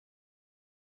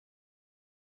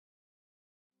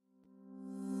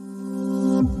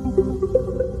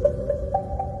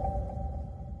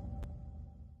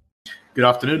Good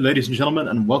afternoon, ladies and gentlemen,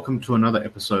 and welcome to another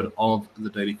episode of the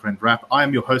Daily Friend Wrap. I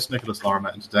am your host, Nicholas Lorimer,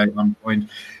 and today I'm joined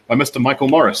by Mr. Michael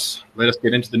Morris. Let us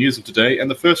get into the news of today.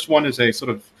 And the first one is a sort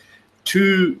of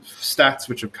two stats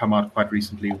which have come out quite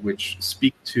recently, which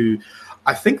speak to,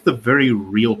 I think, the very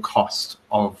real cost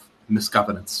of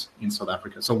misgovernance in South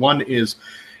Africa. So one is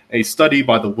a study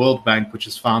by the World Bank, which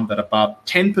has found that about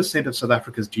 10% of South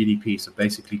Africa's GDP, so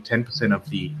basically 10% of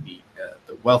the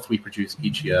wealth we produce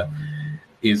each year,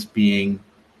 is being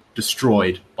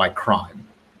destroyed by crime.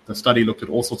 The study looked at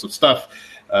all sorts of stuff,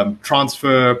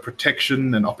 transfer,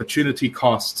 protection, and opportunity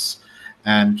costs,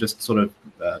 and just sort of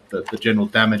the general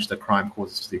damage that crime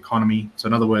causes to the economy. So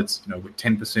in other words, we're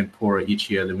 10% poorer each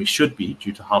year than we should be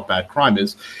due to how bad crime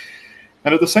is.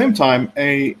 And at the same time,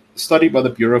 a study by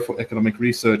the Bureau for Economic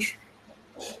Research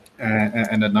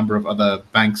and a number of other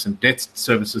banks and debt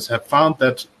services have found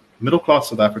that middle-class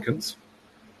South Africans,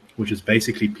 which is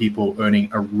basically people earning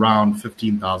around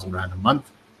 15,000 Rand a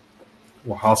month,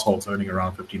 or households earning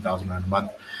around 15,000 Rand a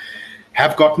month,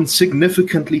 have gotten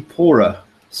significantly poorer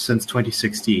since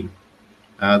 2016.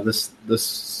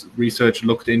 This research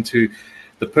looked into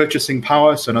the purchasing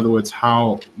power, so in other words,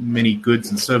 how many goods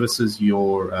and services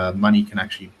your money can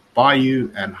actually buy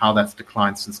you, and how that's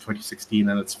declined since 2016.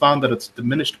 And it's found that it's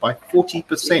diminished by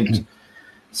 40%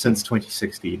 since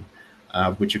 2016.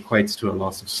 Which equates to a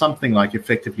loss of something like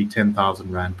effectively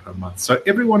 10,000 Rand per month. So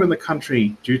everyone in the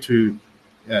country, due to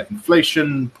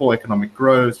inflation, poor economic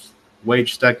growth,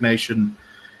 wage stagnation,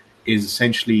 is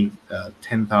essentially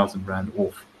 10,000 Rand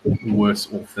worse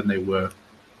off than they were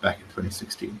back in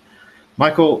 2016.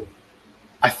 Michael,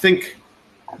 I think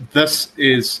this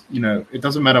is, it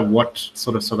doesn't matter what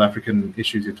sort of South African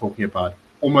issues you're talking about.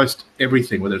 Almost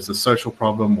everything, whether it's a social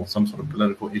problem or some sort of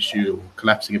political issue or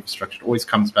collapsing infrastructure, it always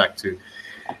comes back to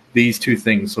these two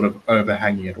things sort of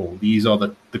overhanging it all. These are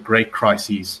the great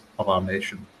crises of our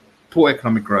nation: poor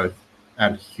economic growth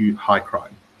and high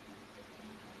crime.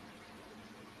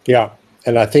 Yeah,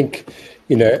 and I think,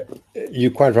 you're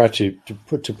quite right to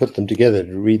put them together,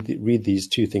 to read these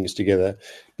two things together,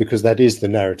 because that is the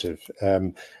narrative.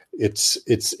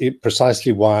 It's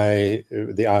precisely why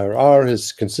the IRR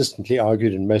has consistently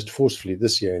argued, and most forcefully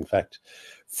this year, in fact,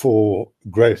 for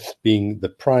growth being the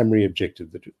primary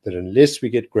objective, that unless we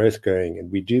get growth going,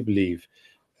 and we do believe,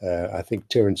 I think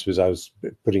I was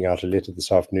putting out a letter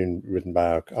this afternoon written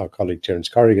by our colleague Terence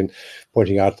Corrigan,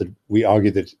 pointing out that we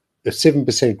argue that a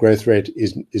 7% growth rate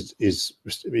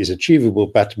is achievable,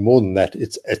 but more than that,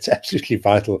 it's absolutely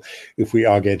vital if we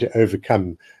are going to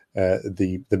overcome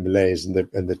the malaise and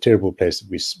the terrible place that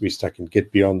we're stuck in,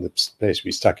 get beyond the place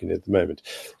we're stuck in at the moment.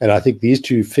 And I think these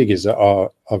two figures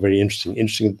are very interesting.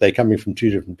 Interesting that they're coming from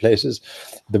two different places.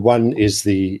 The one is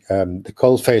the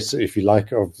coalface, if you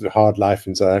like, of the hard life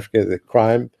in South Africa, the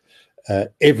crime.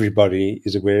 Everybody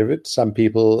is aware of it. Some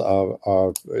people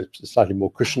are slightly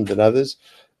more cushioned than others.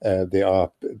 There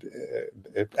are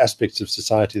aspects of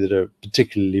society that are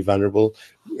particularly vulnerable,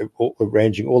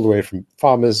 ranging all the way from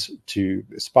farmers to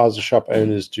spaza shop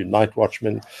owners to night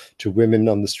watchmen to women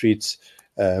on the streets.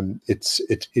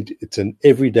 It's an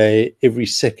everyday, every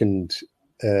second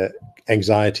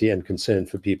anxiety and concern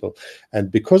for people.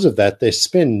 And because of that, they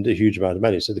spend a huge amount of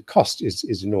money. So the cost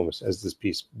is enormous, as this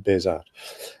piece bears out.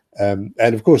 And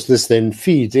of course, this then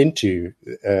feeds into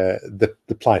the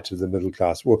plight of the middle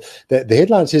class. Well, the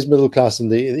headline says middle class, and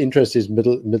the interest is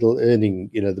middle earning,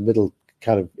 the middle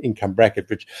kind of income bracket,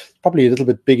 which is probably a little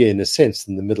bit bigger in a sense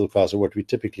than the middle class, or what we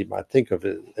typically might think of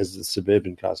as the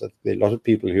suburban class. I think there are a lot of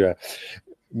people who are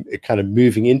kind of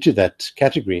moving into that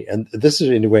category, and this is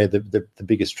in a way the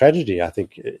biggest tragedy, I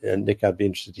think. And Nick, I'd be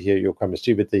interested to hear your comments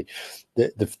too. But the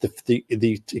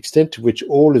extent to which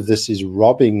all of this is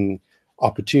robbing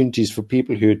opportunities for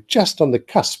people who are just on the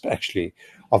cusp, actually,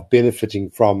 of benefiting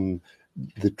from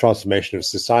the transformation of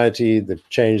society, the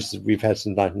change that we've had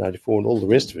since 1994, and all the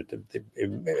rest of it,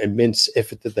 the immense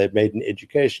effort that they've made in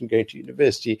education, going to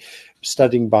university,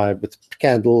 studying with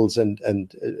candles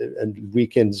and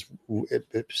weekends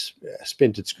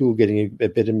spent at school getting a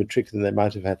better matric than they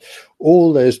might have had.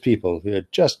 All those people who are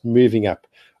just moving up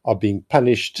are being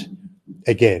punished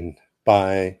again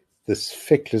by this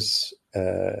feckless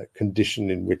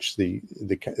condition in which the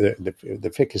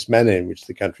feckless manner in which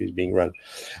the country is being run.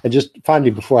 And just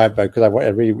finally, before because I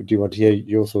really do want to hear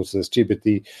your thoughts on this too, but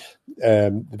the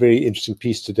very interesting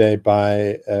piece today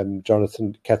by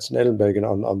Jonathan Katzenellenberger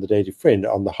on the Daily Friend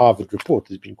on the Harvard report.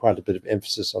 There's been quite a bit of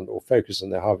emphasis on, or focus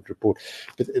on, the Harvard report.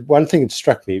 But one thing that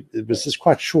struck me, it was this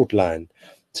quite short line,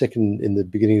 in the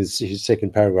beginning of the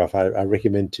second paragraph. I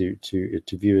recommend to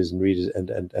viewers and readers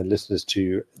and listeners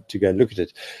to go and look at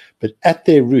it. But at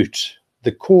their root,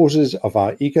 the causes of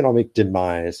our economic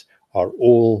demise are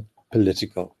all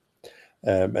political.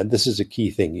 And this is a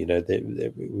key thing,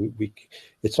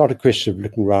 it's not a question of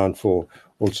looking around for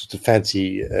all sorts of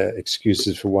fancy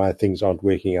excuses for why things aren't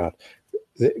working out.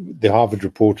 The Harvard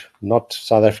report, not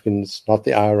South Africans, not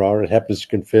the IRR, it happens to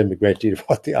confirm a great deal of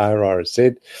what the IRR has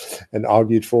said and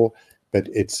argued for, but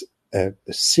it's a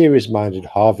serious-minded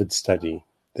Harvard study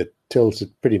that tells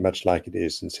it pretty much like it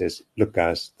is and says, look,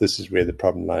 guys, this is where the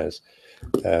problem lies,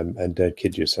 and don't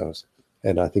kid yourselves.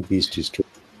 And I think these two stories.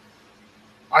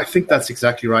 I think that's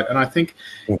exactly right. And I think,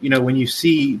 when you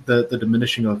see the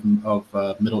diminishing of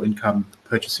middle income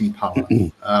purchasing power,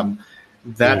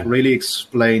 that really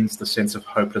explains the sense of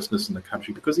hopelessness in the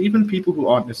country. Because even people who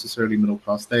aren't necessarily middle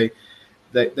class, they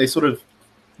sort of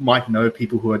might know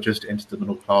people who are just entered the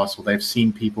middle class, or they've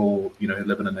seen people, who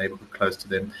live in a neighborhood close to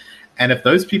them. And if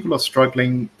those people are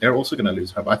struggling, they're also going to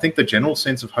lose hope. I think the general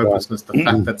sense of hopelessness, the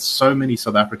fact that so many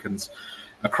South Africans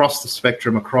across the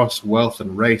spectrum, across wealth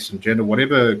and race and gender,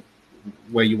 whatever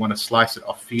way you want to slice it,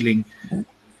 are feeling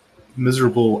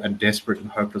miserable and desperate and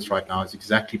hopeless right now is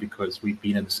exactly because we've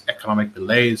been in this economic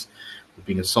malaise, we're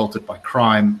being assaulted by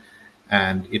crime,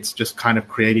 and it's just kind of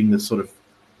creating this sort of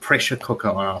pressure cooker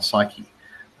on our psyche,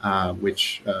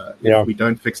 which if we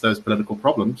don't fix those political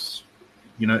problems,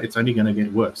 it's only going to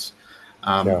get worse.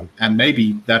 And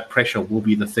maybe that pressure will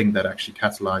be the thing that actually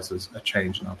catalyzes a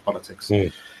change in our politics.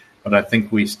 But I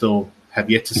think we still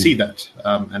have yet to see that.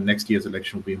 And next year's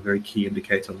election will be a very key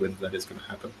indicator of whether that is going to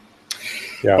happen.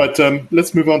 But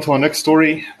let's move on to our next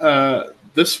story.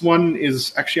 This one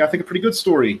is actually, I think, a pretty good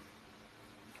story.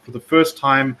 For the first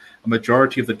time, a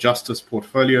majority of the Justice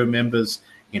Portfolio members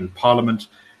in Parliament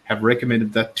have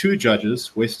recommended that two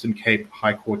judges, Western Cape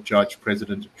High Court Judge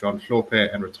President John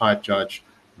Hlophe and retired Judge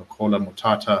Nokola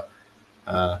Motata,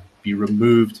 be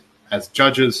removed as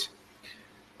judges.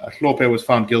 Hlophe was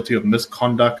found guilty of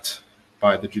misconduct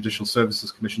by the Judicial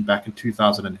Services Commission back in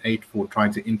 2008 for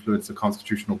trying to influence the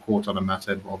Constitutional Court on a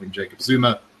matter involving Jacob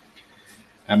Zuma.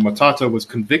 And Motata was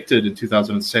convicted in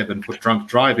 2007 for drunk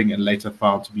driving and later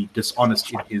found to be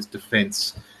dishonest in his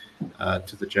defense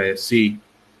to the JSC.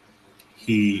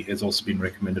 He has also been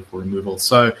recommended for removal.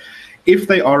 So if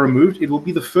they are removed, it will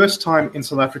be the first time in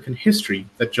South African history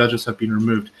that judges have been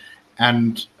removed.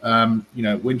 And,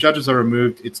 when judges are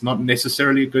removed, it's not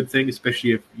necessarily a good thing,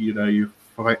 especially if, you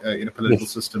fight in a political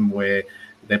system where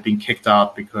they're being kicked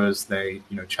out because they,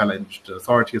 challenged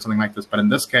authority or something like this. But in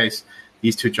this case,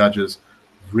 these two judges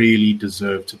really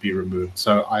deserve to be removed.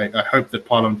 So I hope that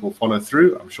Parliament will follow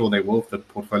through. I'm sure they will. The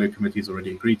Portfolio Committee has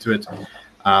already agreed to it.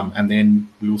 And then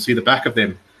we will see the back of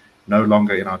them no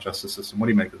longer in our justice system. What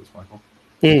do you make of this, Michael?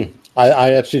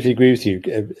 I absolutely agree with you.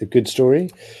 A good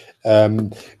story.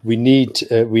 We need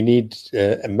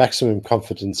a maximum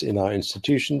confidence in our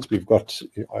institutions. We've got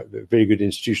very good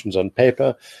institutions on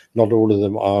paper. Not all of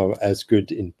them are as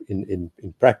good in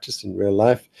practice, in real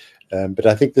life. But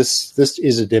I think this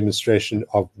is a demonstration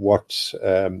of what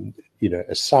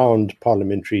a sound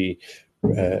parliamentary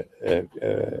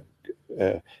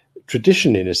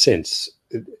tradition, in a sense,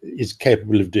 is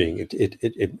capable of doing.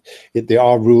 There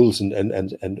are rules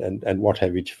and what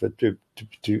have you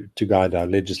to guide our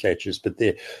legislatures,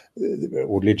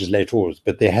 or legislators,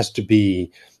 but there has to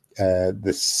be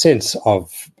the sense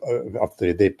of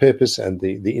their purpose, and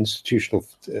the institutional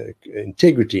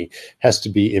integrity has to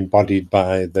be embodied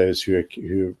by those who are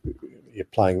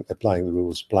applying the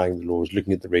rules, applying the laws,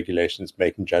 looking at the regulations,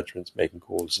 making judgments, making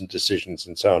calls and decisions,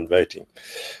 and so on, voting.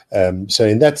 So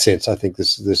in that sense, I think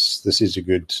this is a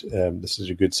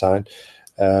good sign.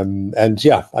 And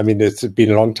yeah, I mean, it's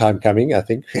been a long time coming. I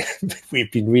think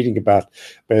we've been reading about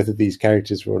both of these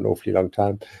characters for an awfully long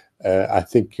time. I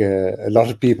think a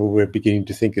lot of people were beginning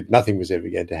to think that nothing was ever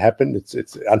going to happen.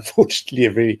 It's unfortunately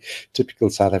a very typical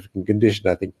South African condition,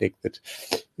 I think, Nick, that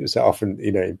so often,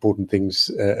 important things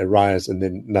arise and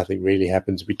then nothing really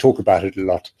happens. We talk about it a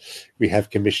lot. We have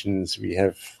commissions, we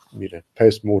have,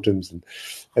 post-mortems, and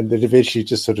then eventually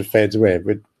just sort of fades away.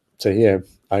 But so, yeah,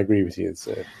 I agree with you. It's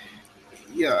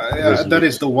that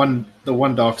is the one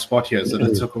dark spot here, is that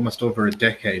it took almost over a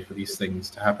decade for these things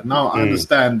to happen. Now, I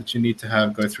understand that you need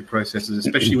to go through processes,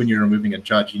 especially when you're removing a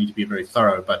judge. You need to be very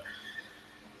thorough. But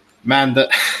man, the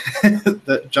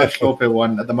Judge Hlophe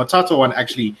one, the Motata one,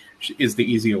 actually is the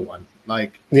easier one.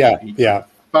 Like,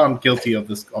 found guilty of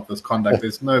this conduct.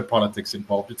 There's no politics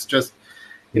involved. It's just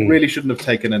it really shouldn't have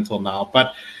taken until now.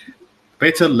 But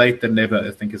better late than never,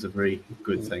 I think, is a very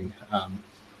good thing.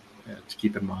 To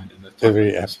keep in mind.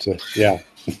 Very apt to,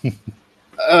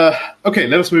 okay,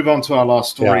 let us move on to our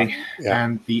last story.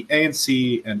 And the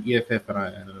ANC and EFF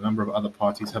and a number of other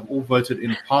parties have all voted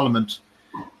in Parliament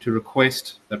to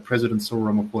request that President Cyril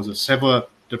Ramaphosa sever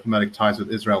diplomatic ties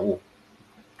with Israel or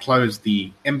close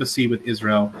the embassy with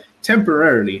Israel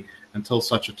temporarily until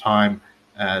such a time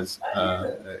as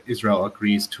Israel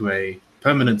agrees to a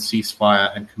permanent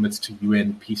ceasefire and commits to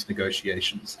UN peace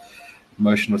negotiations. The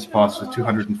motion was passed with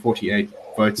 248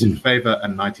 votes in favor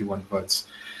and 91 votes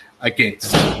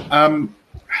against.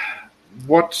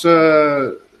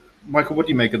 Michael, what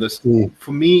do you make of this?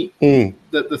 For me,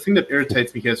 the thing that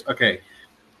irritates me here is, okay,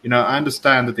 I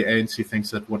understand that the ANC thinks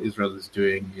that what Israel is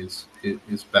doing is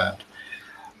bad.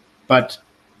 But,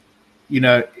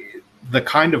 the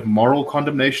kind of moral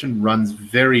condemnation runs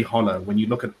very hollow when you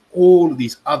look at all of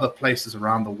these other places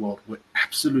around the world where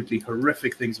absolutely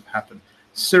horrific things have happened.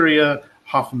 Syria,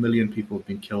 500,000 people have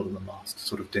been killed in the last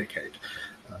sort of decade.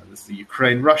 There's the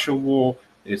Ukraine-Russia war.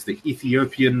 There's the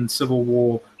Ethiopian civil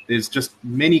war. There's just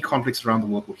many conflicts around the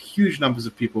world where huge numbers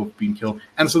of people have been killed.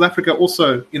 And South Africa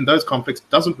also, in those conflicts,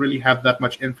 doesn't really have that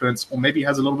much influence, or maybe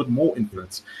has a little bit more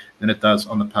influence than it does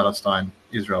on the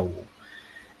Palestine-Israel war.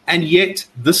 And yet,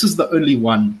 this is the only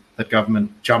one that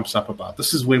government jumps up about.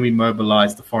 This is when we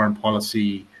mobilize the foreign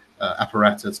policy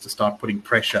apparatus to start putting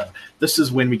pressure. This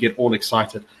is when we get all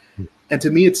excited. And to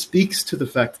me, it speaks to the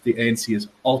fact that the ANC is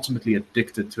ultimately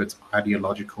addicted to its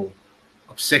ideological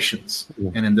obsessions,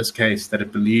 and in this case, that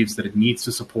it believes that it needs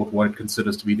to support what it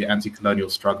considers to be the anti-colonial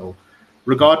struggle,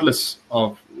 regardless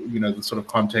of the sort of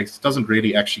context. It doesn't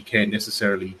really actually care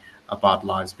necessarily about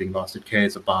lives being lost. It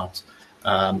cares about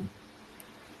that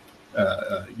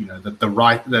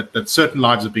certain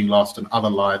lives are being lost and other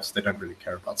lives they don't really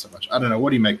care about so much. I don't know. What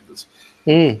do you make of this?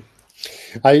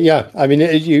 I mean,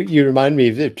 you remind me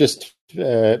of just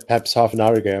perhaps half an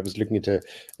hour ago, I was looking at a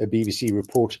BBC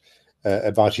report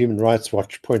about Human Rights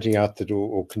Watch pointing out that,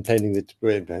 or complaining that,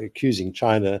 accusing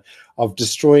China of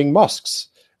destroying mosques,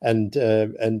 and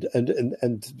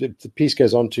the piece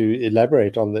goes on to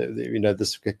elaborate on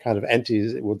this kind of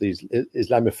these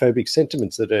Islamophobic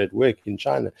sentiments that are at work in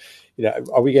China.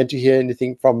 Are we going to hear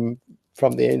anything from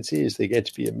the ANC? Is there going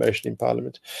to be a motion in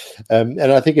Parliament? And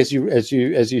I think, as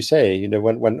you say,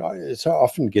 one so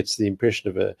often gets the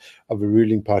impression of a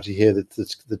ruling party here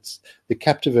that's the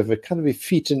captive of a kind of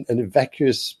effete and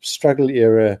vacuous struggle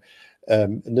era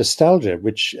nostalgia,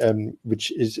 which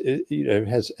is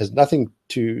has nothing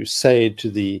to say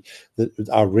to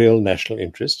our real national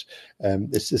interest.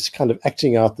 It's this kind of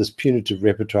acting out this punitive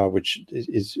repertoire, which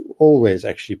is always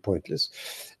actually pointless.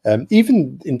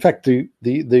 Even in fact, the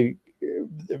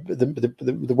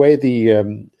way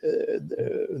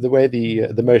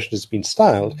the motion has been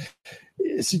styled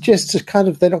suggests a kind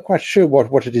of, they're not quite sure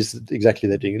what it is exactly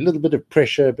they're doing. A little bit of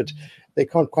pressure, but they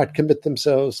can't quite commit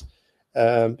themselves.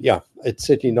 It's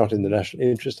certainly not in the national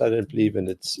interest, I don't believe, and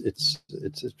it's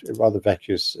a rather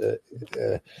vacuous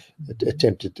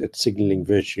attempt at signalling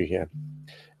virtue here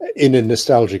in a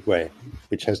nostalgic way,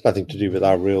 which has nothing to do with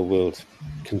our real world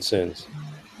concerns.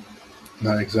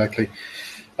 No, exactly.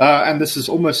 And this is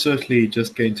almost certainly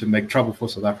just going to make trouble for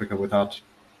South Africa without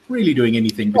really doing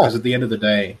anything, because at the end of the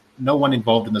day, no one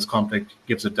involved in this conflict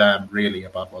gives a damn really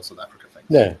about what South Africa thinks.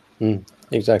 No,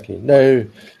 exactly. No,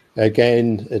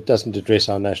 again, it doesn't address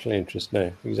our national interest.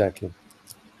 No, exactly.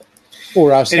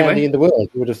 Or our standing in the world.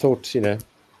 You would have thought,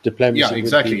 diplomacy. Yeah,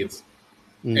 exactly.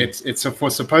 It's for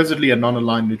supposedly a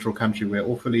non-aligned neutral country. We're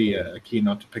awfully keen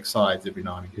not to pick sides every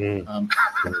now and again,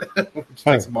 which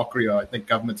makes a mockery of, I think,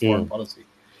 government's foreign policy.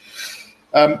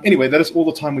 Anyway, that is all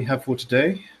the time we have for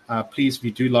today. Please, if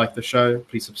you do like the show,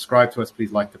 please subscribe to us.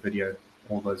 Please like the video,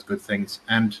 all those good things.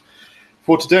 And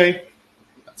for today,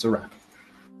 that's a wrap.